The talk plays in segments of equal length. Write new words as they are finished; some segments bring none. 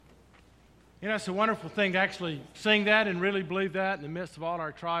You know, it's a wonderful thing to actually sing that and really believe that in the midst of all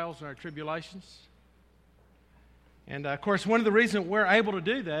our trials and our tribulations. And, of course, one of the reasons we're able to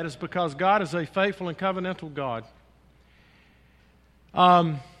do that is because God is a faithful and covenantal God.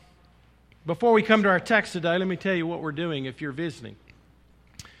 Before we come to our text today, let me tell you what we're doing if you're visiting.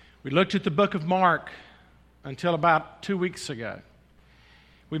 We looked at the book of Mark until about 2 weeks ago.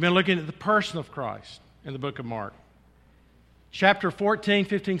 We've been looking at the person of Christ in the book of Mark. Chapter 14,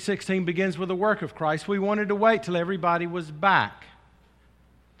 15, 16 begins with the work of Christ. We wanted to wait till everybody was back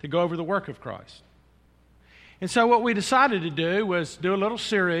to go over the work of Christ. And so what we decided to do was do a little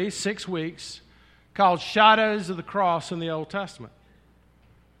series, 6 weeks, called Shadows of the Cross in the Old Testament.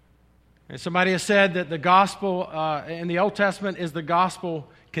 And somebody has said that the gospel in the Old Testament is the gospel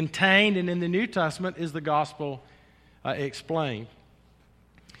contained, and in the New Testament is the gospel explained.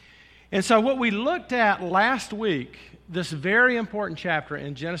 And so what we looked at last week, this very important chapter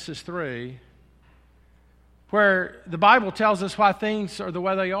in Genesis 3, where the Bible tells us why things are the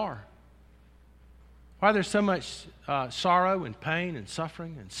way they are. Why there's so much sorrow and pain and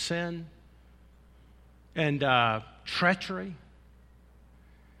suffering and sin and treachery.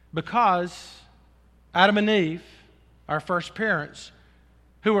 Because Adam and Eve, our first parents,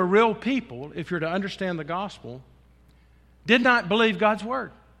 who were real people, if you're to understand the gospel, did not believe God's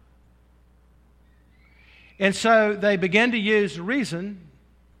word. And so they began to use reason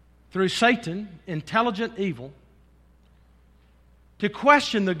through Satan, intelligent evil, to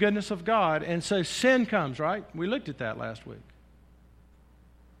question the goodness of God. And so sin comes, right? We looked at that last week.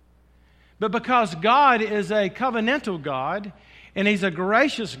 But because God is a covenantal God, and He's a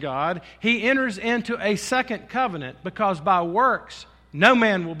gracious God, He enters into a second covenant, because by works no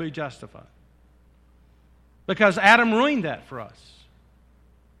man will be justified. Because Adam ruined that for us.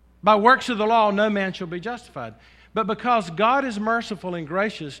 By works of the law, no man shall be justified. But because God is merciful and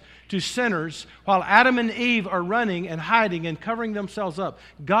gracious to sinners, while Adam and Eve are running and hiding and covering themselves up,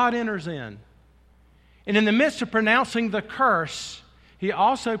 God enters in. And in the midst of pronouncing the curse, He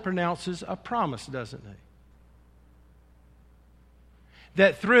also pronounces a promise, doesn't He?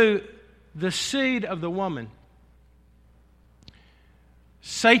 That through the seed of the woman,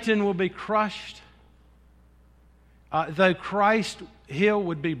 Satan will be crushed. Though Christ's heel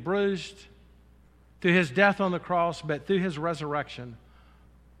would be bruised through His death on the cross, but through His resurrection,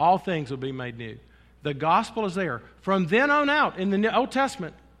 all things will be made new. The gospel is there. From then on out, in the Old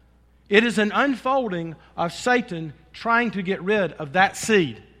Testament, it is an unfolding of Satan trying to get rid of that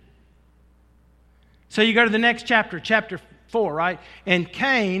seed. So you go to the next chapter, chapter 4, right? And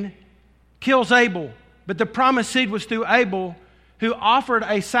Cain kills Abel, but the promised seed was through Abel, who offered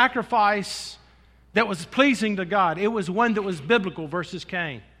a sacrifice that was pleasing to God. It was one that was biblical versus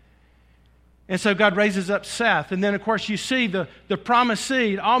Cain. And so God raises up Seth. And then, of course, you see the promised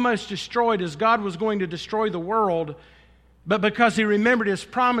seed almost destroyed as God was going to destroy the world. But because He remembered His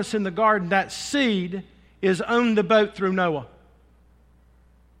promise in the garden, that seed is on the boat through Noah.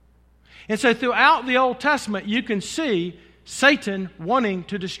 And so throughout the Old Testament, you can see Satan wanting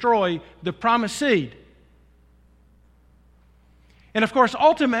to destroy the promised seed. And of course,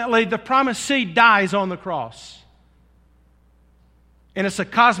 ultimately, the promised seed dies on the cross. And it's a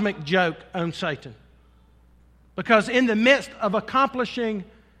cosmic joke on Satan. Because in the midst of accomplishing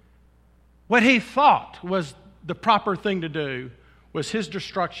what he thought was the proper thing to do, was his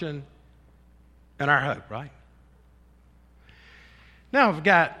destruction and our hope, right? Now we've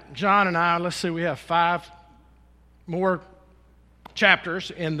got John and I, let's see, we have 5 more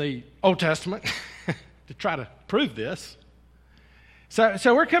chapters in the Old Testament to try to prove this.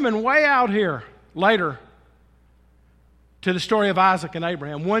 So we're coming way out here later to the story of Isaac and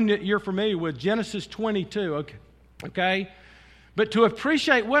Abraham. One that you're familiar with, Genesis 22, okay? But to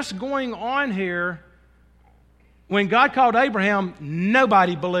appreciate what's going on here, when God called Abraham,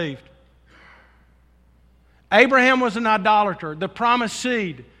 nobody believed. Abraham was an idolater, the promised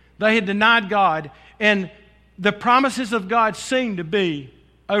seed. They had denied God, and the promises of God seemed to be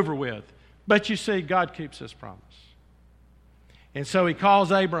over with. But you see, God keeps His promise. And so He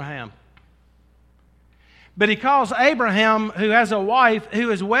calls Abraham. But He calls Abraham, who has a wife who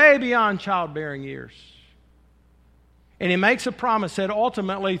is way beyond childbearing years. And He makes a promise that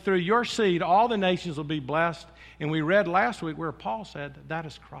ultimately through your seed, all the nations will be blessed. And we read last week where Paul said that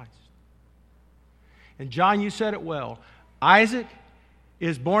is Christ. And John, you said it well. Isaac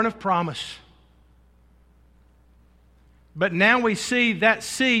is born of promise. But now we see that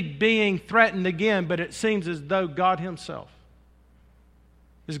seed being threatened again, but it seems as though God Himself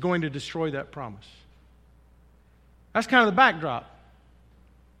is going to destroy that promise. That's kind of the backdrop.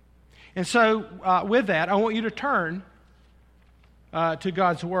 And so with that, I want you to turn to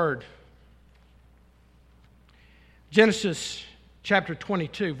God's Word. Genesis chapter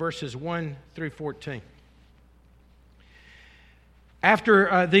 22, verses 1 through 14.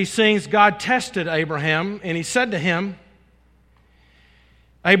 After these things, God tested Abraham, and he said to him,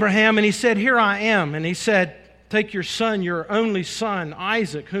 Abraham, and he said, Here I am. And he said, Take your son, your only son,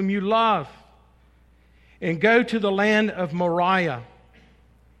 Isaac, whom you love, and go to the land of Moriah,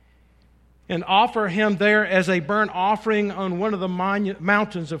 and offer him there as a burnt offering on one of the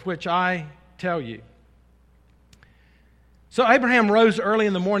mountains of which I tell you. So Abraham rose early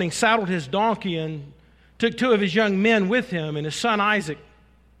in the morning, saddled his donkey, and took 2 of his young men with him and his son Isaac.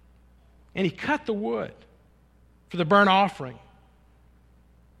 And he cut the wood for the burnt offering,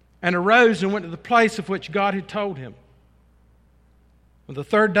 and arose and went to the place of which God had told him. On the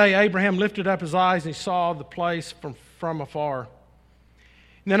third day, Abraham lifted up his eyes, and he saw the place from afar.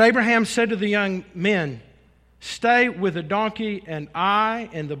 And then Abraham said to the young men, Stay with the donkey, and I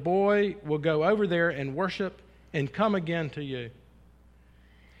and the boy will go over there and worship and come again to you.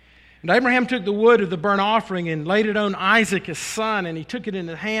 And Abraham took the wood of the burnt offering and laid it on Isaac his son, and he took it in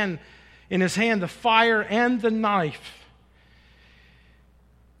his hand the fire and the knife.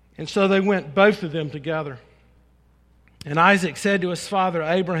 And so they went, both of them together. And Isaac said to his father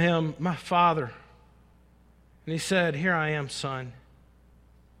Abraham, My father. And he said, Here I am, son.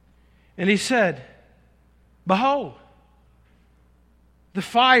 And he said, Behold, the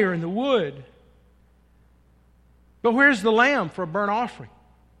fire and the wood, but where's the lamb for a burnt offering?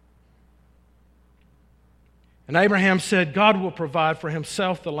 And Abraham said, God will provide for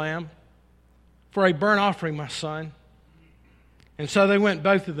himself the lamb for a burnt offering, my son. And so they went,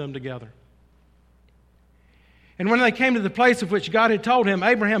 both of them together. And when they came to the place of which God had told him,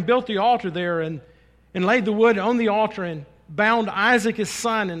 Abraham built the altar there and laid the wood on the altar and bound Isaac his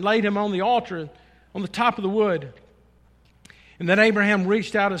son and laid him on the altar on the top of the wood. And then Abraham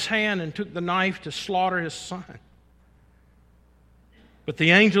reached out his hand and took the knife to slaughter his son. But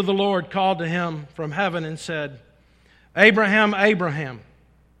the angel of the Lord called to him from heaven and said, Abraham, Abraham.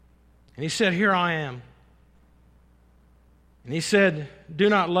 And he said, Here I am. And he said, Do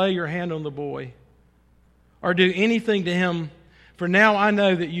not lay your hand on the boy, or do anything to him, for now I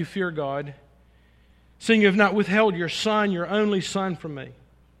know that you fear God, seeing you have not withheld your son, your only son, from me.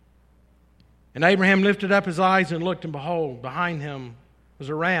 And Abraham lifted up his eyes and looked, and behold, behind him was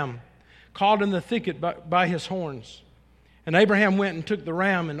a ram, caught in the thicket by his horns. And Abraham went and took the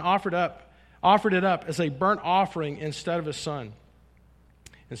ram and offered it up as a burnt offering instead of his son.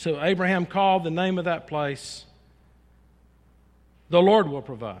 And so Abraham called the name of that place, The Lord will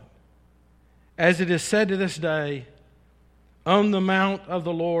provide. As it is said to this day, On the mount of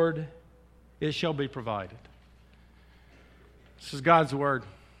the Lord it shall be provided. This is God's word.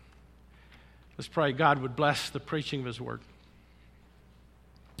 Let's pray God would bless the preaching of his word.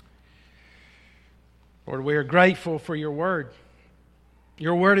 Lord, we are grateful for your word.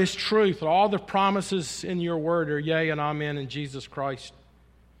 Your word is truth. All the promises in your word are yea and amen in Jesus Christ.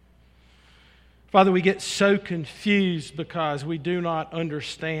 Father, we get so confused because we do not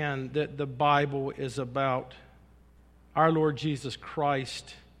understand that the Bible is about our Lord Jesus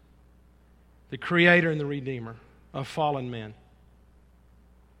Christ, the Creator and the Redeemer of fallen men.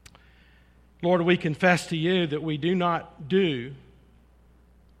 Lord, we confess to you that we do not do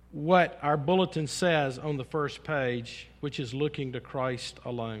what our bulletin says on the first page, which is looking to Christ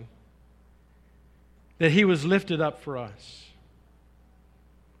alone. That he was lifted up for us.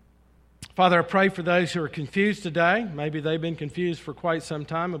 Father, I pray for those who are confused today. Maybe they've been confused for quite some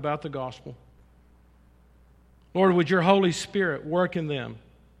time about the gospel. Lord, would your Holy Spirit work in them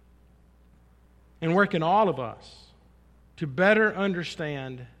and work in all of us to better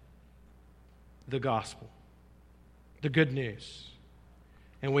understand the gospel, the good news.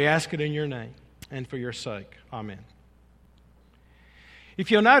 And we ask it in your name and for your sake. Amen. If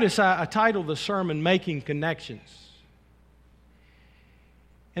you'll notice, I titled the sermon, Making Connections.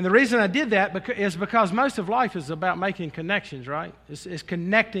 And the reason I did that is because most of life is about making connections, right? It's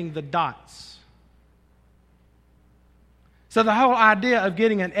connecting the dots. So the whole idea of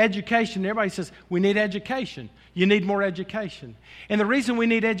getting an education, everybody says, we need education. You need more education. And the reason we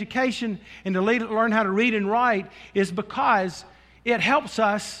need education and to learn how to read and write is because it helps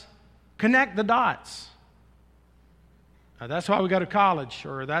us connect the dots. That's why we go to college,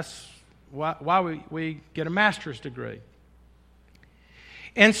 or that's why we get a master's degree.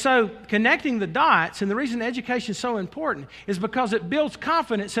 And so connecting the dots, and the reason education is so important, is because it builds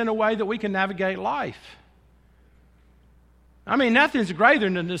confidence in a way that we can navigate life. I mean, nothing's greater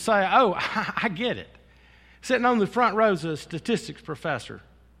than to say, oh, I get it. Sitting on the front row is a statistics professor.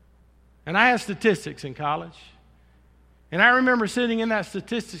 And I had statistics in college. And I remember sitting in that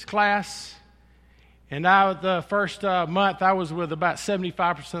statistics class, And the first month, I was with about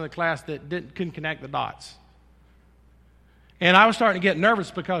 75% of the class that couldn't connect the dots. And I was starting to get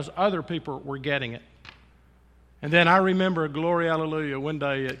nervous because other people were getting it. And then I remember, glory, hallelujah, one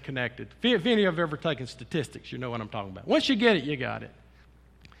day it connected. If any of you have ever taken statistics, you know what I'm talking about. Once you get it, you got it.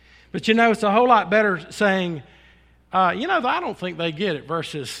 But it's a whole lot better saying, I don't think they get it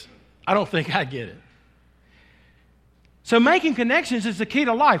versus, I don't think I get it. So making connections is the key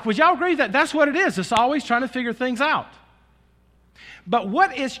to life. Would y'all agree that that's what it is? It's always trying to figure things out. But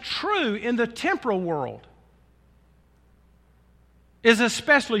what is true in the temporal world is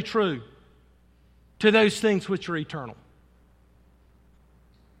especially true to those things which are eternal.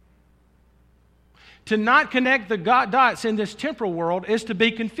 To not connect the dots in this temporal world is to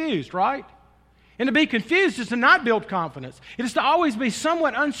be confused, right? And to be confused is to not build confidence. It is to always be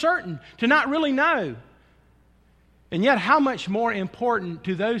somewhat uncertain, to not really know. And yet, how much more important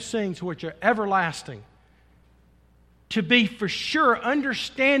to those things which are everlasting, to be for sure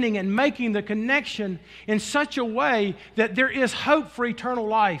understanding and making the connection in such a way that there is hope for eternal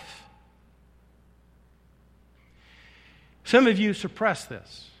life. Some of you suppress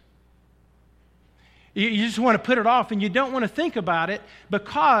this. You just want to put it off and you don't want to think about it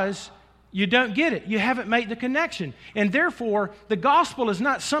because you don't get it. You haven't made the connection. And therefore, the gospel is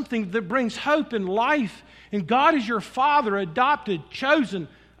not something that brings hope in life. And God is your Father, adopted, chosen,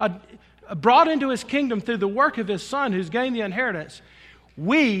 brought into His kingdom through the work of His Son who's gained the inheritance.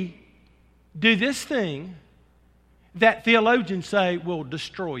 We do this thing that theologians say will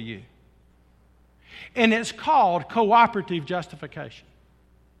destroy you. And it's called cooperative justification.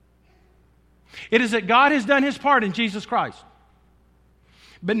 It is that God has done His part in Jesus Christ.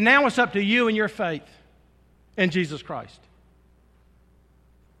 But now it's up to you and your faith in Jesus Christ.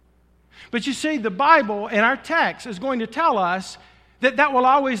 But you see, the Bible and our text is going to tell us that will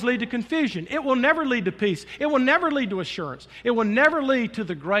always lead to confusion. It will never lead to peace. It will never lead to assurance. It will never lead to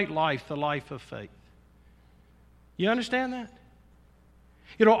the great life, the life of faith. You understand that?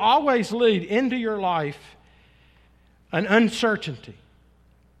 It'll always lead into your life an uncertainty.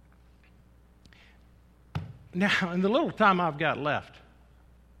 Now, in the little time I've got left,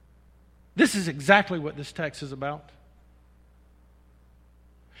 this is exactly what this text is about.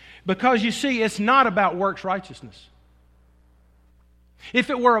 Because you see, it's not about works righteousness. If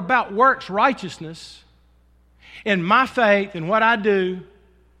it were about works righteousness and my faith and what I do,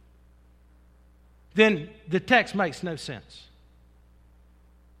 then the text makes no sense.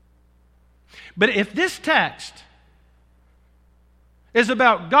 But if this text is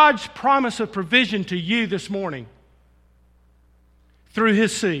about God's promise of provision to you this morning through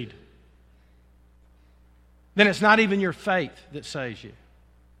His seed, then it's not even your faith that saves you.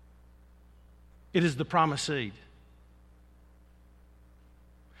 It is the promised seed.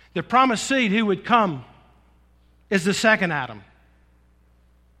 The promised seed who would come is the second Adam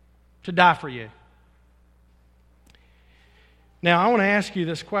to die for you. Now, I want to ask you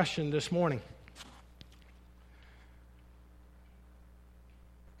this question this morning.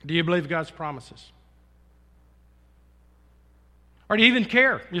 Do you believe God's promises? Or do you even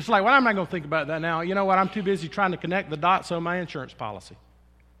care? You're just like, well, I'm not going to think about that now. You know what? I'm too busy trying to connect the dots on my insurance policy.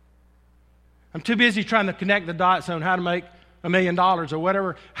 I'm too busy trying to connect the dots on how to make $1 million or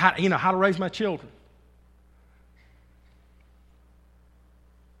whatever, how to raise my children.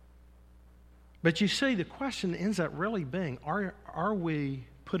 But you see, the question ends up really being, are we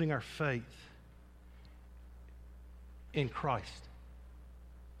putting our faith in Christ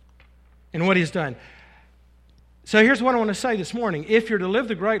and what He's done? So here's what I want to say this morning. If you're to live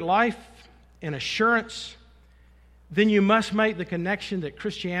the great life in assurance, then you must make the connection that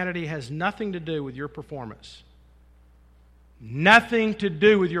Christianity has nothing to do with your performance. Nothing to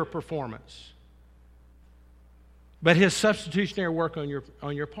do with your performance. But His substitutionary work on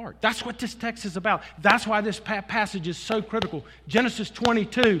your part. That's what this text is about. That's why this passage is so critical. Genesis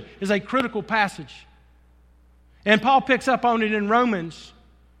 22 is a critical passage. And Paul picks up on it in Romans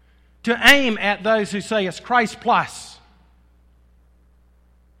to aim at those who say it's Christ plus.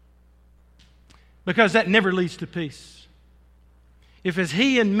 Because that never leads to peace. If it's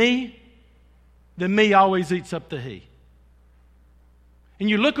He and me, then me always eats up the He. And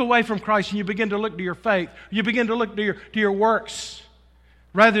you look away from Christ and you begin to look to your faith. You begin to look to your works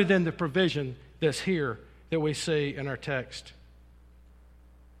rather than the provision that's here that we see in our text.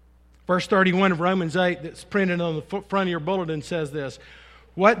 Verse 31 of Romans 8 that's printed on the front of your bulletin says this: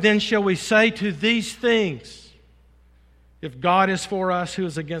 "What then shall we say to these things? If God is for us, who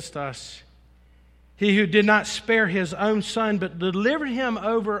is against us? He who did not spare His own Son, but delivered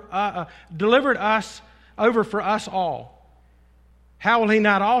us over for us all, how will he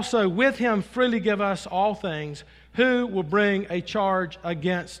not also with him freely give us all things? Who will bring a charge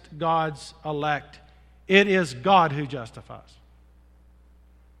against God's elect? It is God who justifies.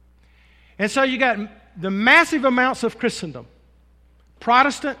 And so you got the massive amounts of Christendom,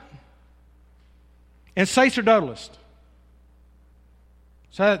 Protestant and sacerdotalist.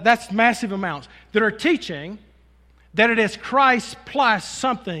 So that's massive amounts that are teaching that it is Christ plus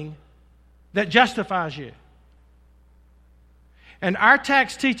something that justifies you. And our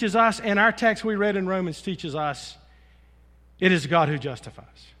text teaches us, and our text we read in Romans teaches us, it is God who justifies.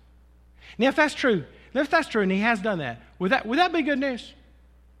 Now, if that's true, and he has done that, would that be good news?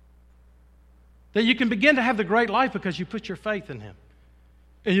 That you can begin to have the great life because you put your faith in him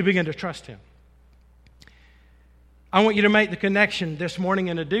and you begin to trust him. I want you to make the connection this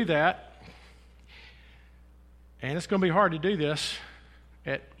morning, and to do that, and it's going to be hard to do this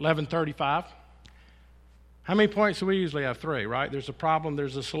at 11:35. How many points do we usually have? 3, right? There's a problem,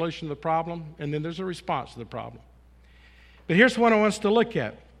 there's a solution to the problem, and then there's a response to the problem. But here's what I want us to look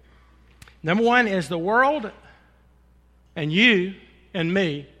at. Number 1 is the world and you and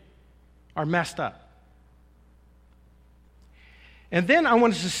me are messed up. And then I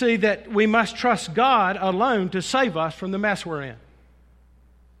want us to see that we must trust God alone to save us from the mess we're in.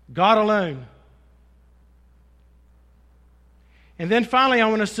 God alone. And then finally I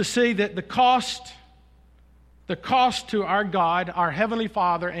want us to see that the cost to our God, our Heavenly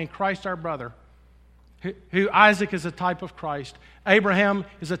Father, and Christ our brother, who Isaac is a type of Christ, Abraham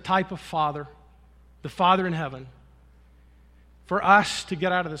is a type of Father, the Father in heaven, for us to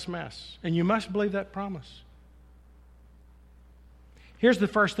get out of this mess. And you must believe that promise. Here's the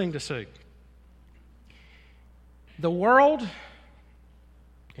first thing to see. The world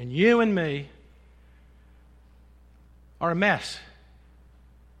and you and me are a mess.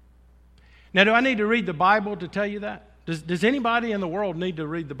 Now, do I need to read the Bible to tell you that? Does anybody in the world need to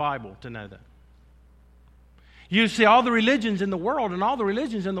read the Bible to know that? You see all the religions in the world, and all the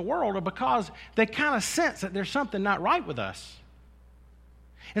religions in the world are because they kind of sense that there's something not right with us.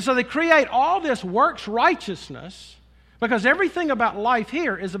 And so they create all this works righteousness, because everything about life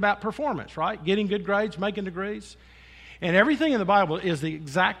here is about performance, right? Getting good grades, making degrees. And everything in the Bible is the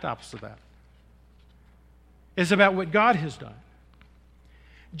exact opposite of that. It's about what God has done.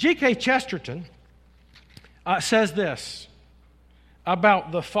 G.K. Chesterton says this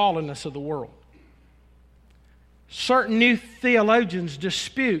about the fallenness of the world. Certain new theologians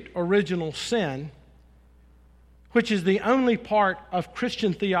dispute original sin, which is the only part of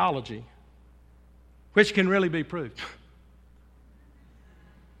Christian theology which can really be proved.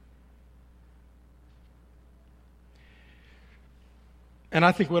 And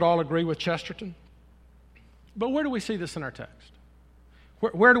I think we'd all agree with Chesterton. But where do we see this in our text?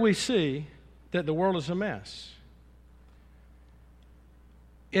 Where do we see that the world is a mess?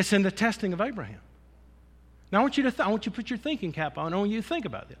 It's in the testing of Abraham. Now I want you to put your thinking cap on. I want you to think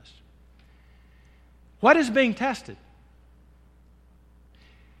about this. What is being tested?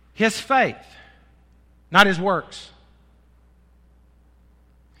 His faith, not his works.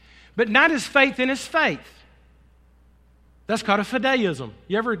 But not his faith in his faith. That's called a fideism.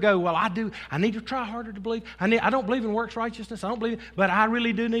 You ever go, well, I need to try harder to believe. I don't believe in works righteousness. I don't believe, but I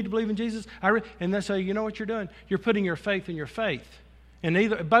really do need to believe in Jesus. And then so you know what you're doing? You're putting your faith in your faith.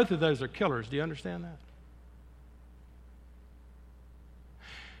 And both of those are killers. Do you understand that?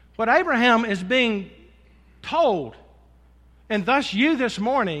 What Abraham is being told, and thus you this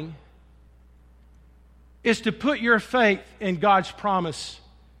morning, is to put your faith in God's promise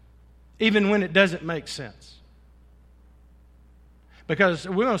even when it doesn't make sense. Because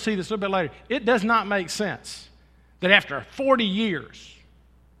we're going to see this a little bit later. It does not make sense that after 40 years,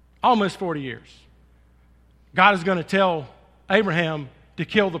 almost 40 years, God is going to tell Abraham to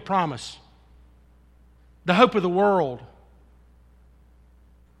kill the promise, the hope of the world.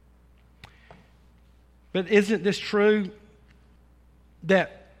 But isn't this true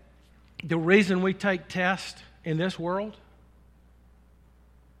that the reason we take tests in this world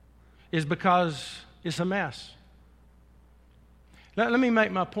is because it's a mess? Let me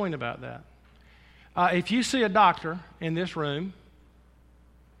make my point about that. If you see a doctor in this room,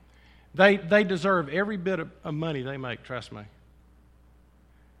 they deserve every bit of money they make, trust me.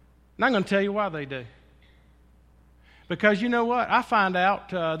 And I'm going to tell you why they do. Because you know what? I find out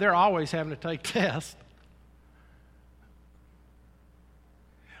they're always having to take tests.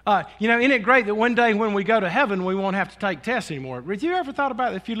 Isn't it great that one day when we go to heaven, we won't have to take tests anymore? Have you ever thought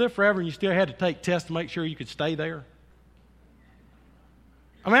about if you live forever and you still had to take tests to make sure you could stay there?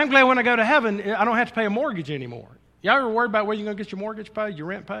 I mean, I'm glad when I go to heaven, I don't have to pay a mortgage anymore. Y'all ever worried about where you're going to get your mortgage paid, your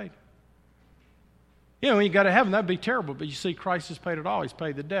rent paid? When you go to heaven, that'd be terrible. But you see, Christ has paid it all. He's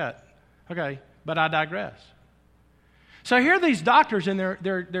paid the debt. Okay, but I digress. So here are these doctors, and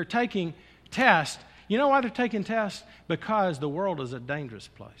they're taking tests. You know why they're taking tests? Because the world is a dangerous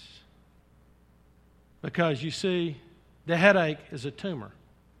place. Because you see, the headache is a tumor.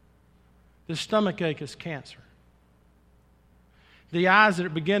 The stomach ache is cancer. The eyes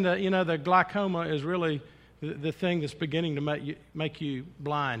that begin to, the glaucoma is really the thing that's beginning to make you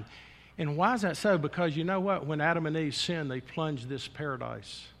blind. And why is that so? Because you know what? When Adam and Eve sinned, they plunged this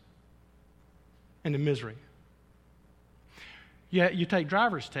paradise into misery. You take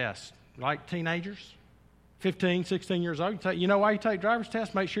driver's tests, like teenagers, 15, 16 years old. You know why you take driver's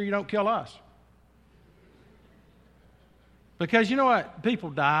tests? Make sure you don't kill us. Because you know what? People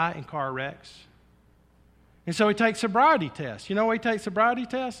die in car wrecks. And so we take sobriety tests. You know why we take sobriety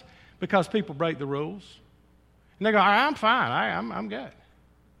tests? Because people break the rules. And they go, I'm fine. I'm good.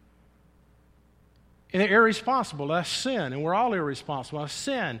 And they're irresponsible. That's sin. And we're all irresponsible. That's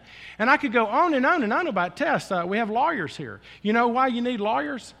sin. And I could go on and on and on about tests. We have lawyers here. You know why you need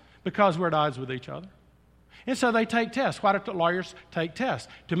lawyers? Because we're at odds with each other. And so they take tests. Why do lawyers take tests?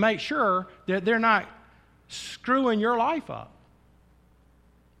 To make sure that they're not screwing your life up.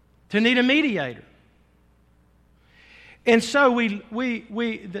 To need a mediator. And so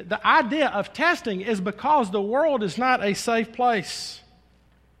the idea of testing is because the world is not a safe place.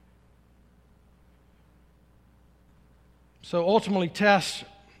 So ultimately, tests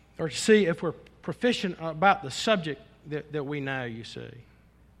are to see if we're proficient about the subject that we know, you see.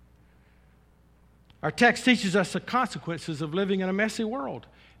 Our text teaches us the consequences of living in a messy world.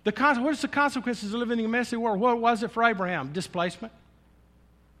 What is the consequences of living in a messy world? What was it for Abraham? Displacement.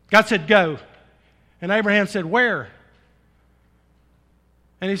 God said, go. And Abraham said, where?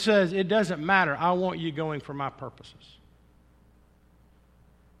 And he says, it doesn't matter. I want you going for my purposes.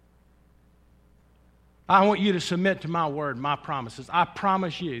 I want you to submit to my word, my promises. I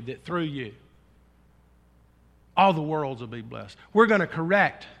promise you that through you, all the worlds will be blessed. We're going to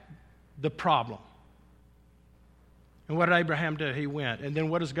correct the problem. And what did Abraham do? He went. And then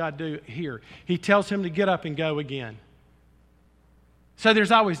what does God do here? He tells him to get up and go again. So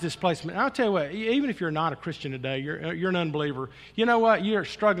there's always displacement. And I'll tell you what, even if you're not a Christian today, you're an unbeliever, you know what? You're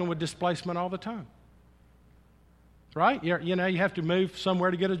struggling with displacement all the time. Right? You have to move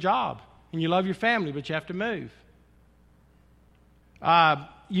somewhere to get a job. And you love your family, but you have to move.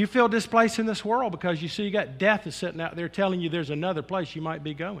 You feel displaced in this world because you see you got death is sitting out there telling you there's another place you might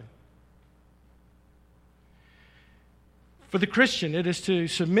be going. For the Christian, it is to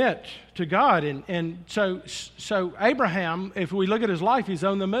submit to God. And so Abraham, if we look at his life, he's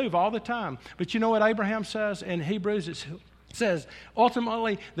on the move all the time. But you know what Abraham says in Hebrews? It says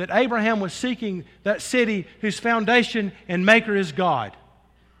ultimately that Abraham was seeking that city whose foundation and maker is God.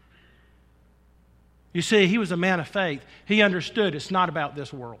 You see, he was a man of faith. He understood it's not about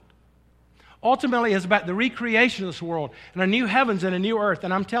this world. Ultimately, it's about the recreation of this world and a new heavens and a new earth.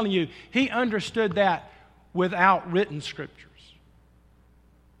 And I'm telling you, he understood that without written scriptures.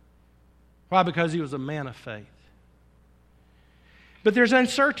 Why? Because he was a man of faith. But there's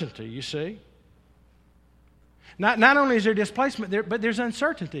uncertainty, you see. Not only is there displacement, but there's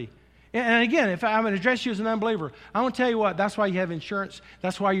uncertainty. And again, if I'm going to address you as an unbeliever, I want to tell you what, that's why you have insurance.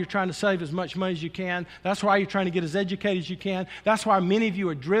 That's why you're trying to save as much money as you can. That's why you're trying to get as educated as you can. That's why many of you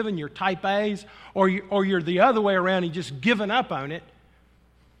are driven, you're type A's, or you're the other way around and just given up on it.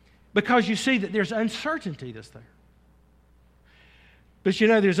 Because you see that there's uncertainty that's there. But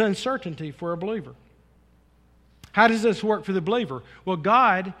there's uncertainty for a believer. How does this work for the believer? Well,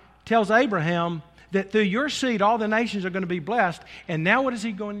 God tells Abraham that through your seed all the nations are going to be blessed. And now what is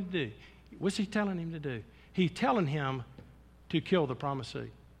he going to do? What's he telling him to do? He's telling him to kill the promised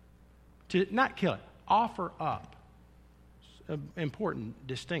seed. To not kill it, offer up. It's an important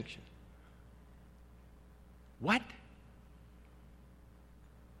distinction. What?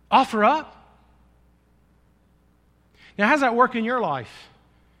 Offer up? Now, how's that work in your life?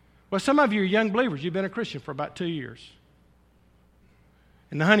 Well, some of you are young believers. You've been a Christian for about 2 years.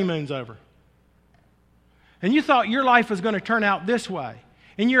 And the honeymoon's over. And you thought your life was going to turn out this way.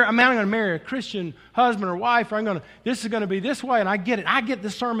 And I'm going to marry a Christian husband or wife, or this is going to be this way, and I get it. I get the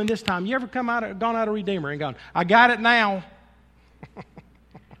sermon this time. You ever gone out of Redeemer and gone, I got it now?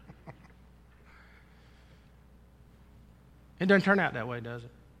 It doesn't turn out that way, does it?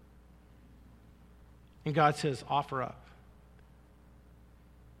 And God says, offer up.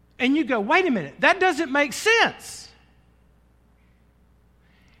 And you go, wait a minute, that doesn't make sense.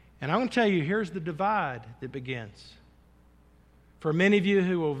 And I'm going to tell you, here's the divide that begins. For many of you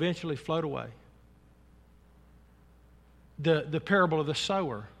who will eventually float away. The parable of the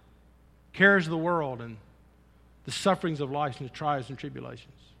sower cares of the world and the sufferings of life and the trials and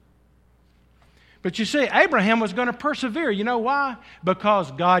tribulations. But you see, Abraham was going to persevere. You know why?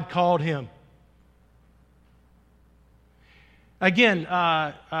 Because God called him. Again,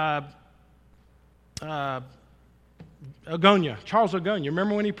 Agonia, Charles Agonia,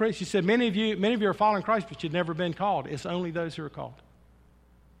 remember when he preached? He said, many of you are following Christ, but you've never been called. It's only those who are called.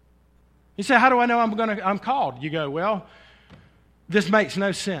 You say, how do I know I'm called? You go, well, this makes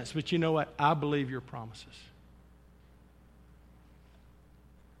no sense, but you know what? I believe your promises.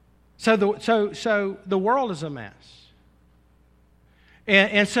 So the world is a mess.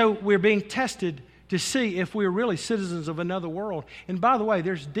 And so we're being tested to see if we're really citizens of another world. And by the way,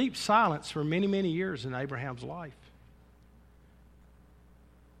 there's deep silence for many, many years in Abraham's life.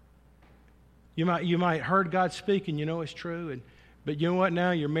 You might heard God speak and you know it's true, but you know what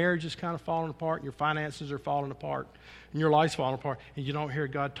now? Your marriage is kind of falling apart, and your finances are falling apart, and your life's falling apart, and you don't hear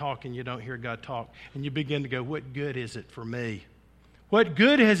God talk, and you don't hear God talk. And you begin to go, what good is it for me? What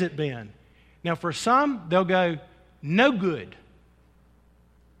good has it been? Now for some, they'll go, no good.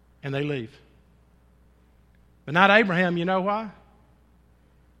 And they leave. But not Abraham, you know why?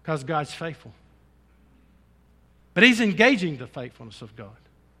 Because God's faithful. But he's engaging the faithfulness of God.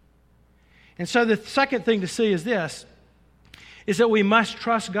 And so the second thing to see is this, is that we must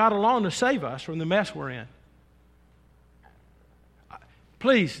trust God alone to save us from the mess we're in.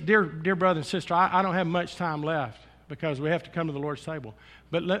 Please, dear brother and sister, I don't have much time left because we have to come to the Lord's table.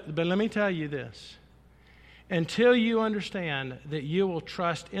 But let me tell you this. Until you understand that you will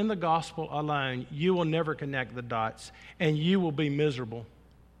trust in the gospel alone, you will never connect the dots, and you will be miserable.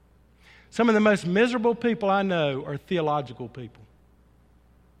 Some of the most miserable people I know are theological people.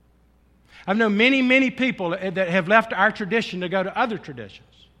 I've known many, many people that have left our tradition to go to other traditions.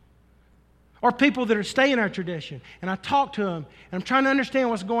 Or people that are staying in our tradition. And I talk to them, and I'm trying to understand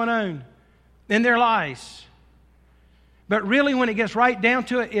what's going on in their lives. But really, when it gets right down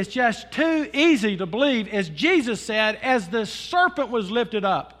to it, it's just too easy to believe, as Jesus said, as the serpent was lifted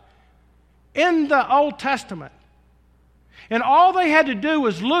up in the Old Testament. And all they had to do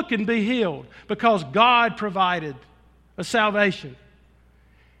was look and be healed because God provided a salvation.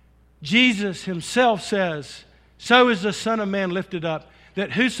 Jesus himself says, so is the Son of Man lifted up,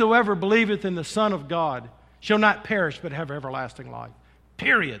 that whosoever believeth in the Son of God shall not perish but have everlasting life.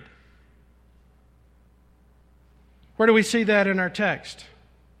 Period. Where do we see that in our text?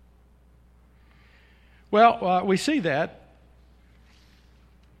 Well, we see that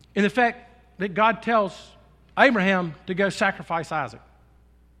in the fact that God tells Abraham to go sacrifice Isaac.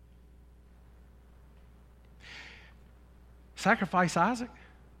 Sacrifice Isaac?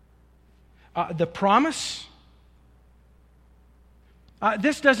 The promise?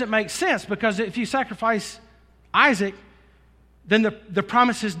 This doesn't make sense because if you sacrifice Isaac, then the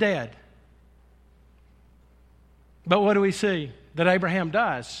promise is dead. But what do we see that Abraham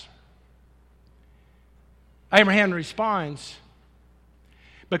does? Abraham responds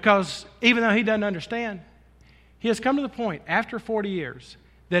because even though he doesn't understand, he has come to the point after 40 years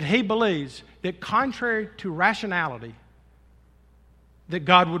that he believes that contrary to rationality, that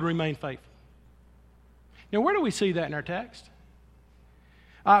God would remain faithful. Now, where do we see that in our text?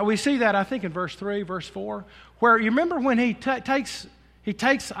 We see that, I think, in verse 3, verse 4, where you remember when he takes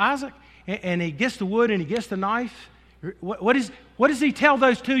Isaac and he gets the wood and he gets the knife. What does he tell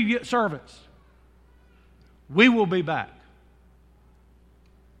those two servants? We will be back.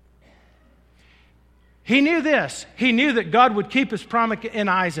 He knew this. He knew that God would keep his promise in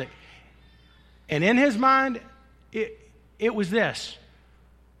Isaac. And in his mind, it was this.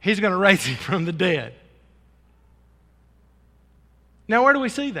 He's going to raise him from the dead. Now, where do we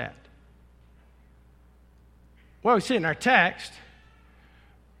see that? Well, we see it in our text.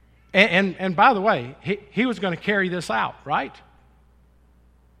 And by the way, he was going to carry this out, right?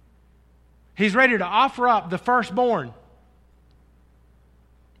 He's ready to offer up the firstborn.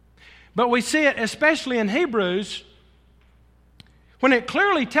 But we see it especially in Hebrews, when it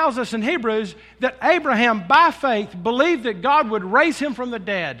clearly tells us in Hebrews that Abraham, by faith, believed that God would raise him from the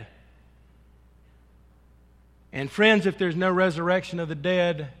dead. And friends, if there's no resurrection of the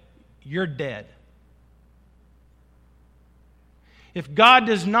dead, you're dead. If God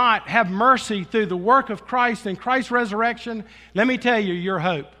does not have mercy through the work of Christ and Christ's resurrection, let me tell you your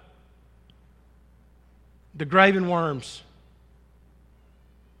hope. The grave and worms.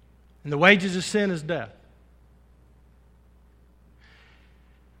 And the wages of sin is death.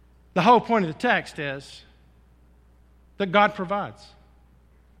 The whole point of the text is that God provides.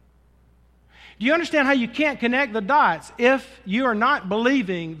 Do you understand how you can't connect the dots if you are not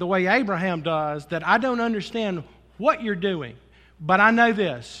believing the way Abraham does, that I don't understand what you're doing, but I know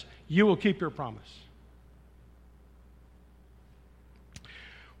this, you will keep your promise.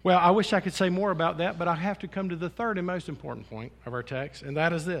 Well, I wish I could say more about that, but I have to come to the third and most important point of our text, and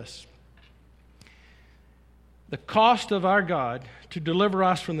that is this. The cost of our God to deliver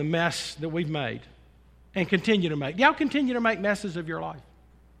us from the mess that we've made and continue to make. Y'all continue to make messes of your life.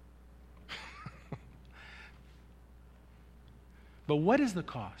 But what is the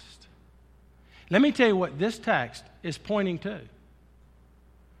cost? Let me tell you what this text is pointing to.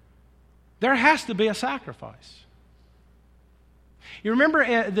 There has to be a sacrifice. You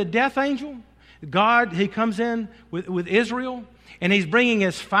remember the death angel? God, he comes in with Israel, and he's bringing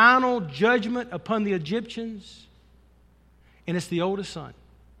his final judgment upon the Egyptians, and it's the oldest son.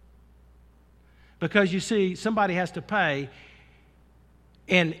 Because you see, somebody has to pay.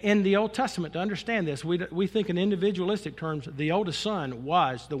 And in the Old Testament, to understand this, we think in individualistic terms, the oldest son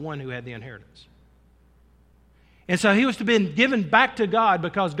was the one who had the inheritance. And so he was to be given back to God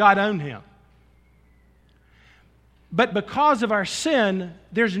because God owned him. But because of our sin,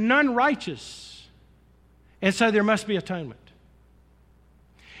 there's none righteous. And so there must be atonement.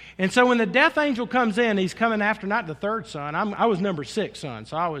 And so when the death angel comes in, he's coming after not the third son. I was number 6 son,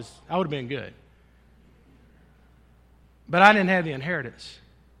 so I would have been good. But I didn't have the inheritance.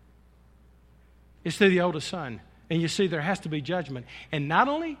 It's through the oldest son. And you see, there has to be judgment. And not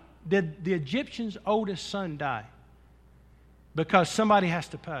only did the Egyptian's oldest son die, because somebody has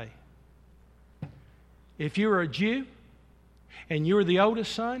to pay. If you were a Jew, and you were the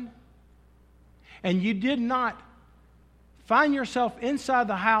oldest son, and you did not find yourself inside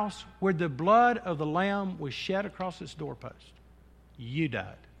the house where the blood of the lamb was shed across its doorpost, you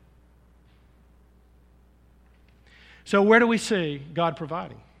died. So where do we see God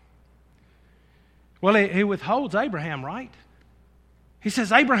providing? Well, he withholds Abraham, right? He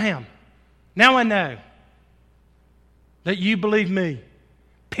says, Abraham, now I know that you believe me,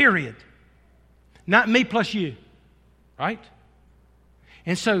 period. Not me plus you, right?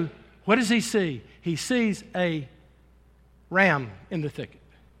 And so what does he see? He sees a ram in the thicket.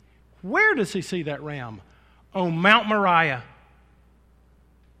 Where does he see that ram? On Mount Moriah.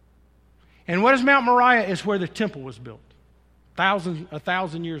 And what is Mount Moriah? It's where the temple was built,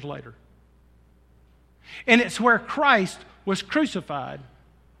 1,000 years later. And it's where Christ was crucified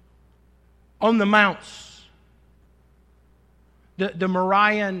on the mounts, the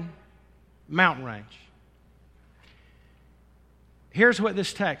Moriah mountain range. Here's what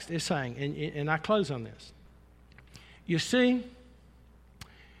this text is saying, and I close on this. You see,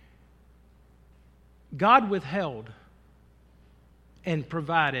 God withheld and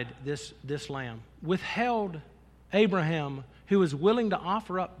provided this lamb. Withheld Abraham, who was willing to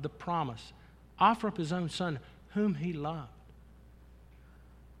offer up the promise, offer up his own son, whom he loved.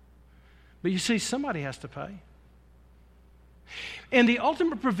 But you see, somebody has to pay. And the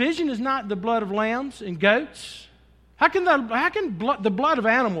ultimate provision is not the blood of lambs and goats. How can the blood of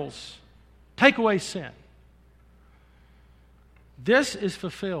animals take away sin? This is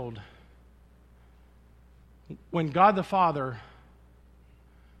fulfilled when God the Father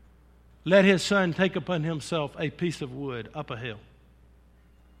let his son take upon himself a piece of wood up a hill.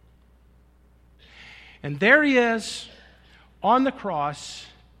 And there he is on the cross,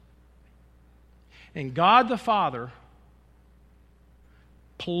 and God the Father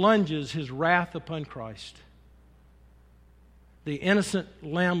plunges his wrath upon Christ, the innocent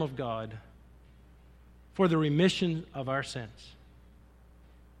Lamb of God, for the remission of our sins.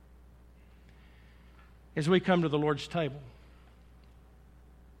 As we come to the Lord's table,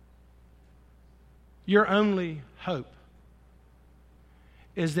 your only hope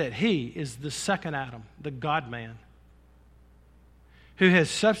is that he is the second Adam, the God-man, who has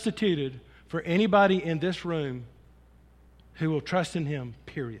substituted for anybody in this room who will trust in him,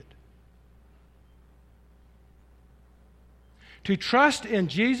 period. To trust in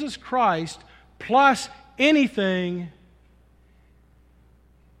Jesus Christ plus anything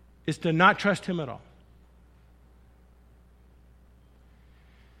is to not trust him at all.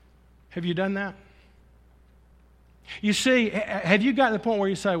 Have you done that? You see, have you gotten to the point where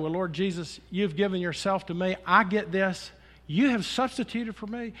you say, well, Lord Jesus, you've given yourself to me. I get this. You have substituted for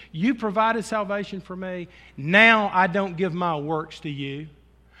me. You provided salvation for me. Now I don't give my works to you.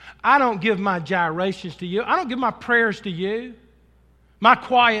 I don't give my gyrations to you. I don't give my prayers to you. My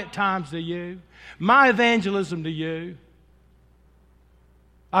quiet times to you. My evangelism to you.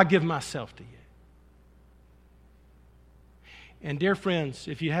 I give myself to you. And dear friends,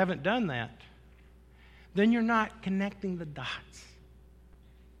 if you haven't done that, then you're not connecting the dots.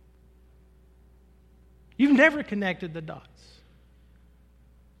 You've never connected the dots.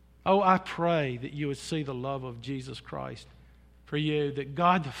 Oh, I pray that you would see the love of Jesus Christ for you that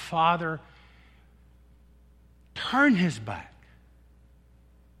God the Father turned His back.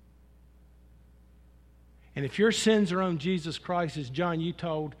 And if your sins are on Jesus Christ, as John, you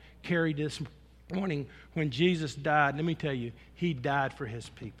told Carrie this morning, when Jesus died, let me tell you, He died for His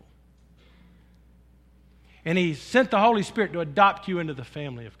people. And He sent the Holy Spirit to adopt you into the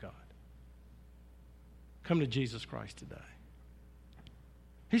family of God. Come to Jesus Christ today.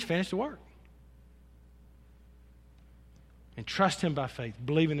 He's finished the work. And trust Him by faith.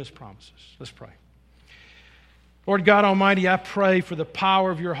 Believe in His promises. Let's pray. Lord God Almighty, I pray for the power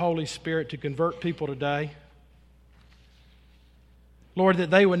of your Holy Spirit to convert people today. Lord,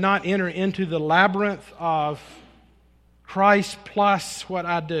 that they would not enter into the labyrinth of Christ plus what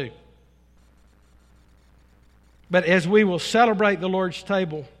I do. But as we will celebrate the Lord's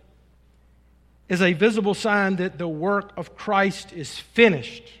table, is a visible sign that the work of Christ is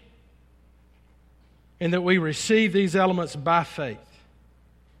finished and that we receive these elements by faith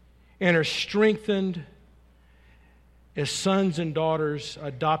and are strengthened as sons and daughters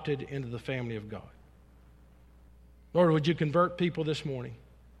adopted into the family of God. Lord, would you convert people this morning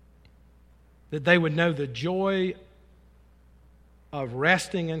that they would know the joy of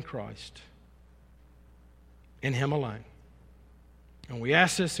resting in Christ, in Him alone. And we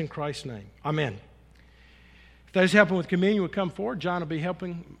ask this in Christ's name. Amen. If those helping with communion would come forward, John will be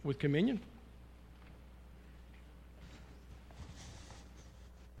helping with communion.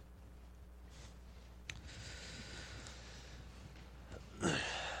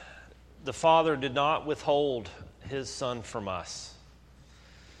 The Father did not withhold His Son from us,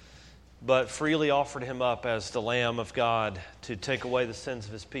 but freely offered Him up as the Lamb of God to take away the sins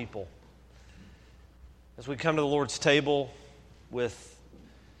of His people. As we come to the Lord's table with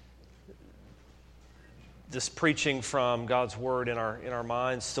this preaching from God's Word in our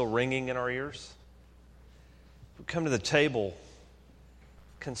minds still ringing in our ears, we come to the table,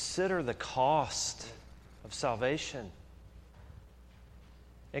 consider the cost of salvation.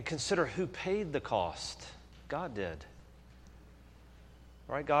 And consider who paid the cost. God did.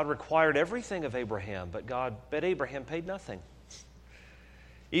 Right? God required everything of Abraham, but Abraham paid nothing.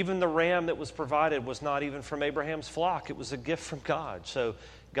 Even the ram that was provided was not even from Abraham's flock. It was a gift from God. So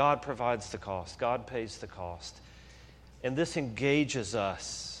God provides the cost. God pays the cost. And this engages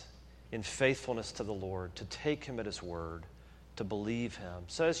us in faithfulness to the Lord, to take Him at His word, to believe Him.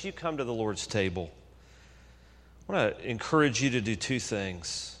 So as you come to the Lord's table, I want to encourage you to do two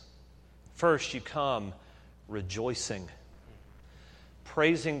things. First, you come rejoicing,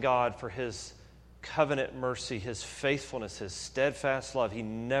 praising God for His covenant mercy, His faithfulness, His steadfast love. He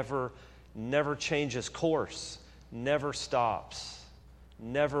never changes course, never stops,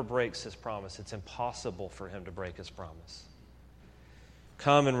 never breaks His promise. It's impossible for Him to break His promise.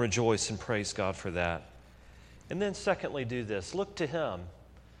 Come and rejoice and praise God for that. And then secondly, do this. Look to Him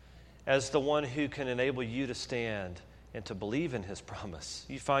as the one who can enable you to stand and to believe in His promise.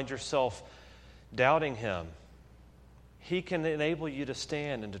 You find yourself doubting Him. He can enable you to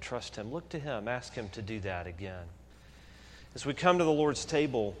stand and to trust Him. Look to Him. Ask Him to do that again. As we come to the Lord's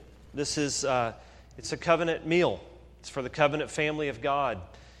table, this is it's a covenant meal. It's for the covenant family of God.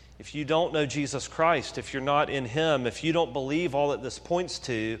 If you don't know Jesus Christ, if you're not in Him, if you don't believe all that this points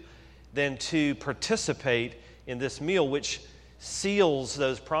to, then to participate in this meal, which seals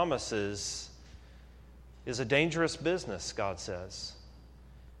those promises, is a dangerous business, God says.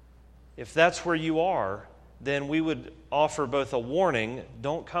 If that's where you are, then we would offer both a warning,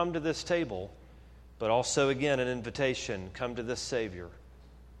 don't come to this table, but also, again, an invitation, come to this Savior.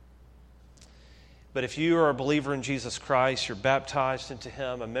 But if you are a believer in Jesus Christ, you're baptized into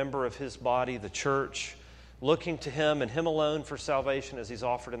Him, a member of His body, the church, looking to Him and Him alone for salvation as He's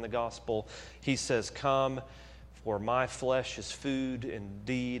offered in the gospel, He says, come, for my flesh is food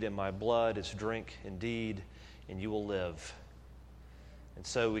indeed, and my blood is drink indeed, and you will live. And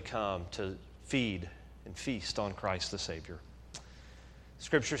so we come to feed and feast on Christ the Savior.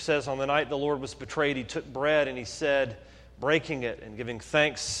 Scripture says, on the night the Lord was betrayed, He took bread and He said, breaking it and giving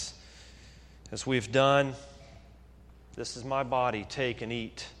thanks as we've done, this is my body, take and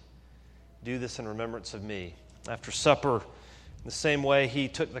eat. Do this in remembrance of me. After supper, in the same way, He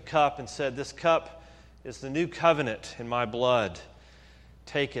took the cup and said, this cup is the new covenant in my blood.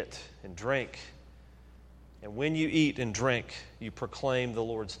 Take it and drink. And when you eat and drink, you proclaim the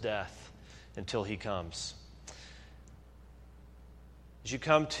Lord's death until He comes. As you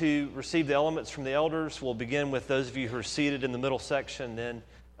come to receive the elements from the elders, we'll begin with those of you who are seated in the middle section, then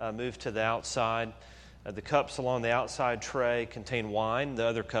move to the outside. The cups along the outside tray contain wine, the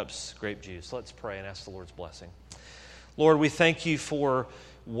other cups, grape juice. Let's pray and ask the Lord's blessing. Lord, we thank You for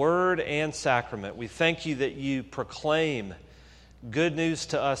word and sacrament. We thank You that You proclaim good news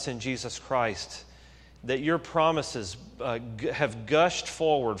to us in Jesus Christ, that your promises have gushed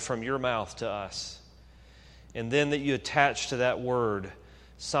forward from your mouth to us. And then that you attach to that word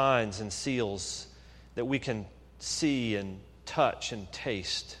signs and seals that we can see and touch and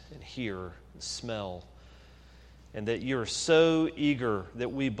taste and hear and smell. And that you're so eager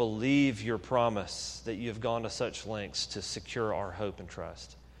that we believe your promise, that you have gone to such lengths to secure our hope and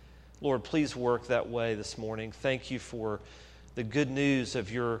trust. Lord, please work that way this morning. Thank you for the good news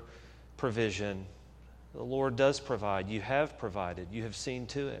of your provision. The Lord does provide. You have provided. You have seen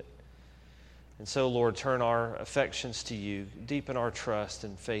to it. And so, Lord, turn our affections to you, deepen our trust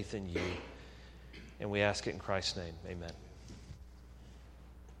and faith in you. And we ask it in Christ's name. Amen.